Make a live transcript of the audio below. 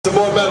Some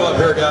more metal up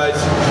here, guys.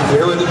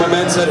 Here with my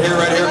men said here,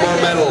 right here,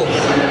 more metal.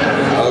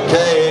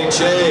 Okay,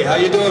 HA, how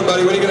you doing,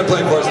 buddy? What are you going to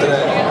play for us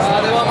today?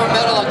 They want more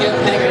metal, I'll give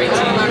them Hangar 18.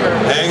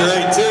 Hangar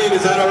 18,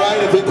 is that all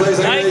right if he plays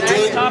Hangar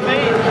 18? Top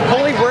 8.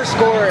 Only worst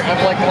score of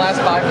like the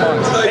last 5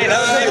 months. I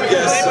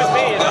guess so.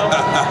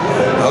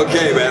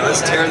 Okay, man,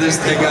 let's tear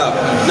this thing up.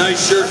 Nice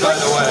shirt, by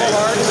the way.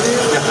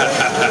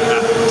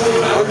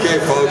 Okay,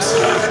 folks.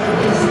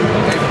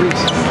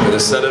 I'm going to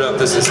set it up.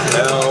 This is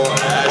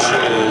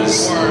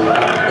HellAshes.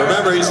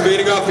 Remember, he's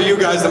feeding off of you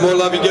guys. The more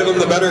love you give him,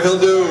 the better he'll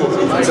do.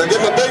 So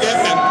give him a big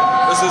hand.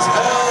 This is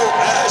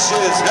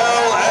HellAshes.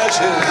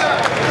 HellAshes.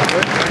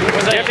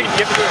 You have to do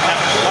it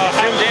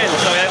zoomed in,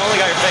 so I only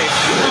got your face.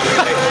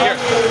 Here,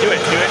 do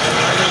it, do it.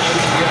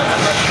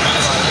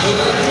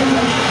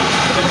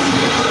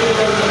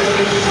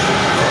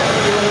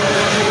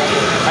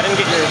 I didn't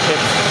get your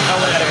tips.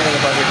 I'll let everything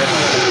above your tips.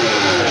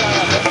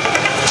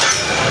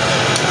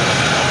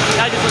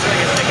 I just look like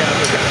a stick out.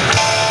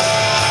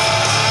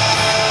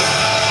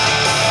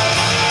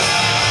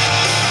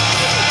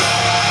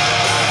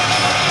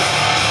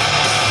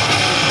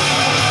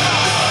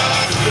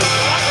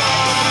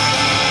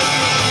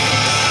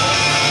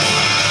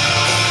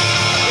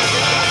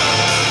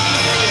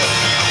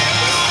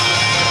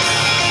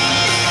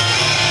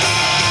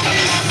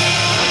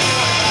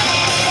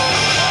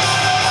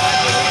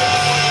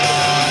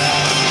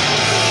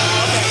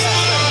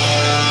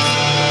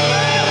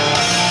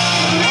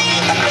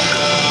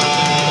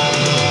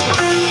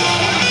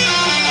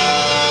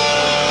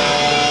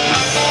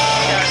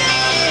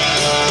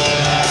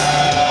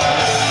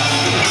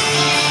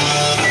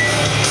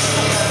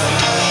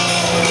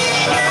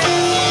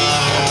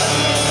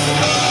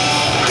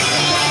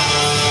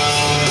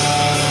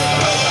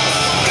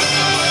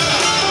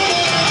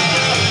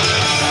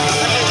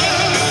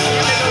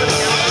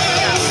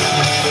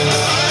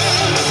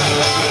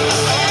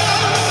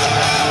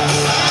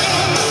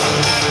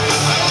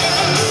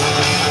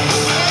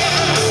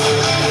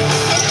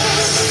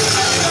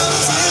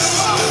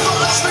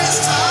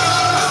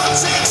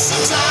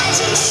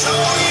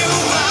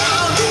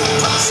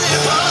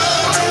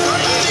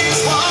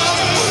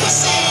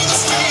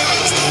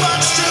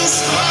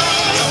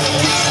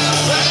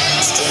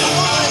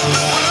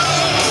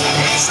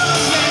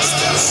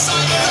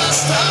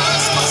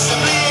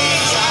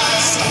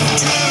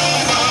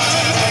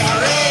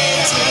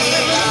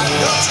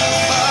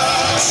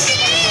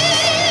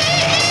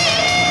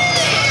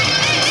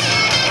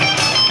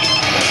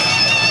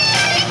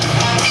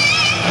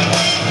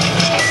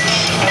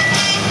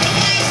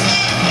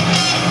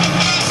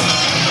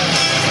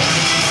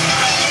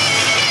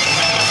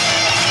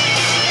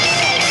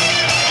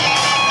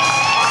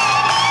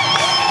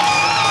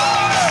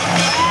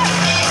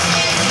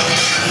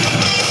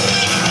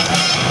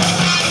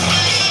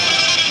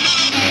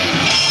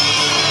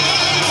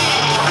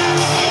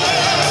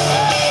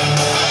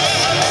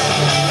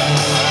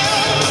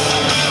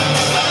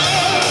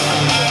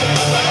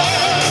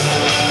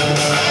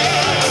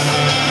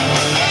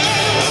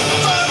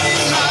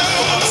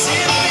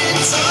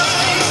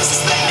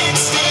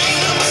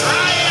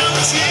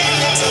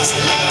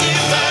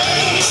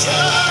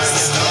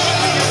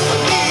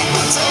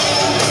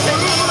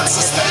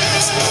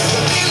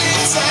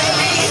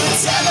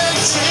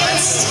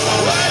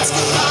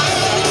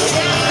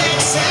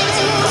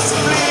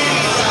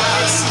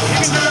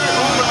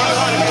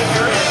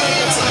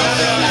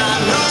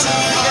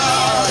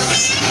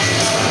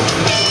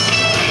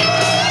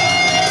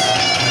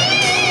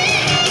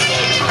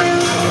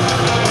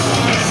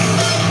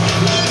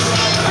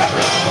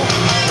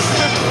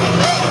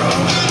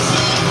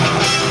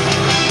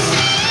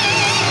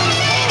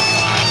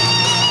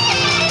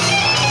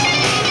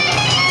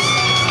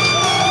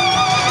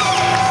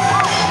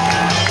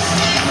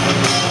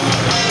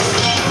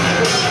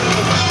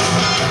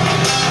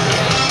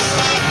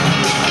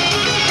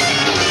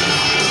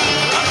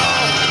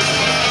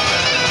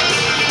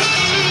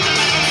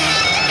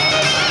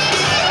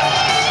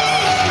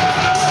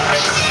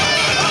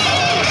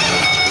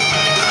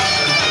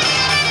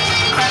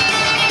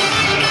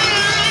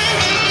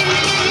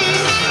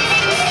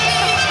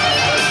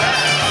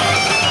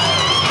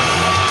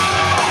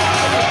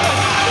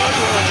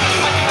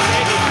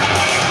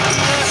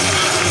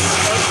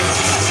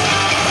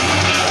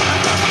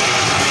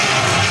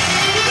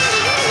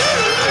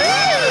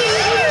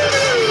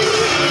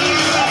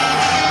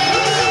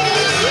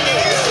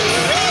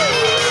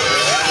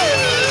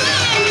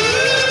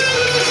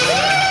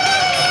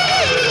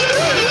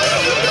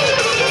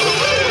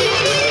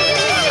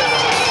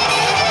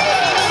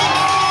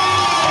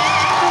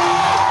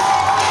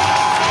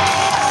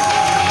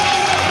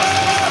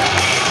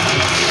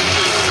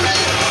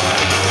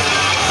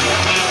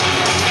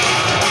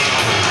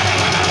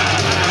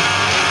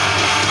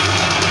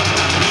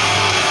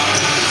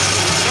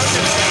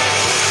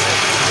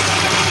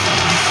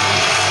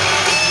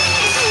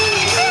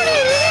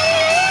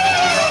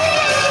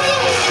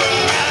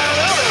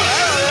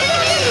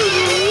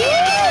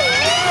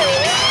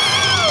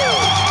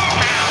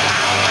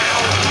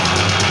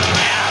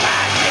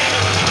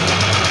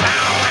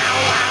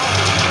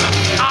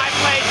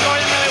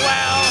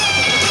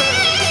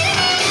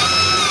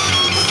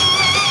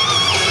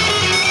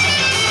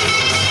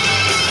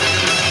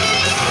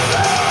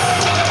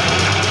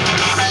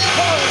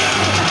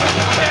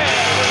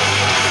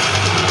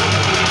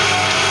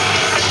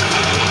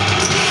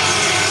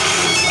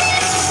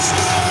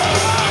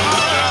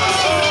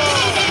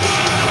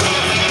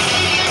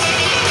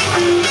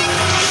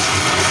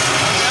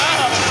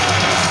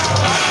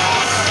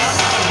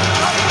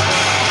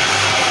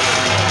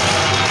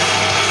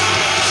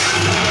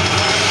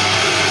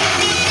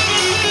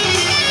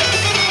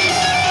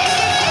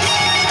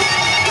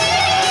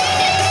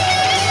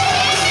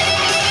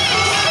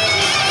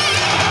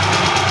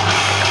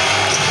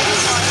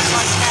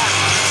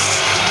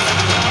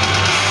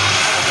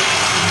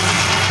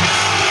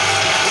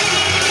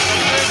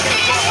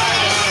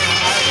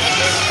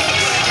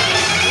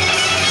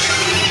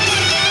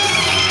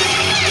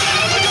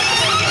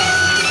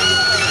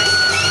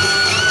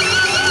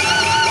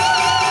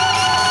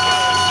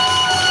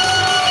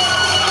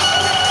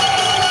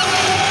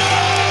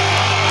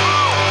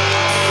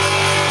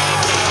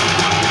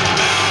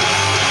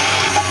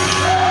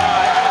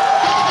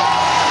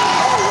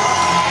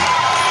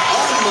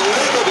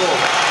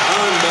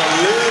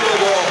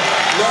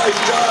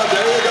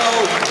 There you go.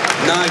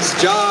 Nice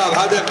job.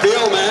 How'd that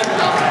feel, man?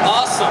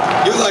 Awesome.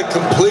 You like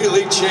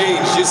completely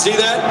changed. You see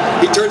that?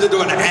 He turns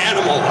into an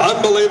animal.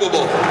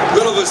 Unbelievable.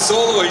 Middle of a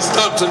solo, he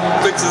stops and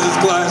fixes his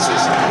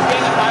glasses.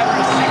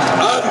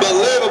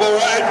 Unbelievable,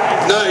 right?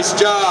 Nice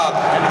job.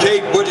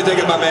 Kate, what'd you think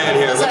of my man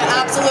here? It's an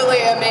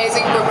absolutely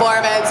amazing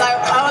performance. I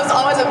was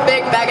always a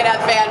big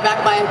Megadeth fan back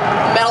in my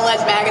Metal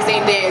Edge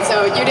magazine days,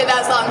 so you did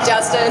that song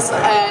justice,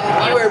 and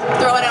you were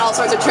throwing in all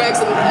sorts of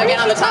tricks, and again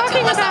on the top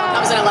 10 list, that one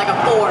comes in at like a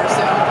 4,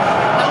 so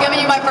I'm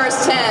giving you my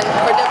first 10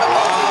 for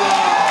difficulty.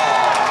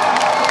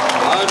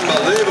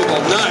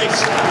 Unbelievable, nice.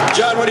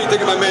 John, what do you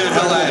think of my man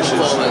HellAshes?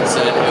 Performance,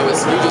 and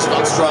you just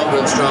got stronger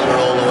and stronger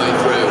all the way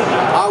through.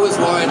 I was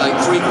worried like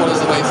 3/4 of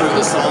the way through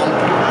the song,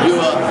 you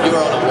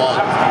were on a 1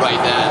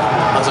 right there.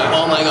 I was like,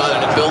 oh my god,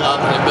 and it built up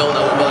and it built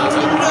up and built up. I was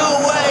like, no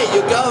way,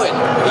 you're going.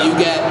 You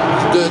get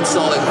good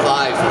solid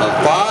 5.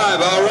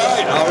 5, all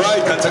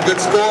right, that's a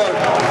good score.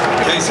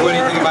 Casey, what do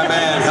you think of my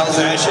man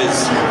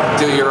HellAshes?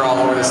 Dude, you're all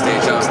over the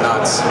stage. That was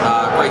nuts.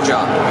 Great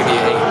job. Give me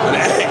an 8. An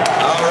 8.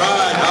 All right.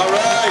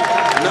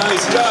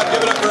 Nice job.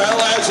 Give it up for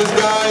HellAshes,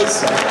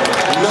 guys.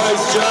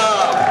 Nice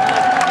job.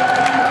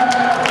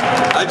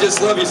 I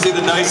just love, you see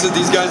the nicest,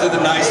 these guys are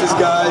the nicest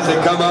guys.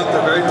 They come up,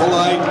 they're very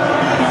polite.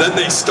 Then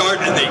they start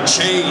and they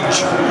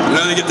change. You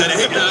know, they get that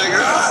hip, they're like,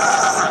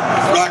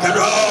 rock and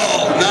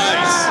roll.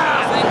 Nice.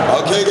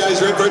 Okay,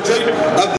 guys, ready for a treat?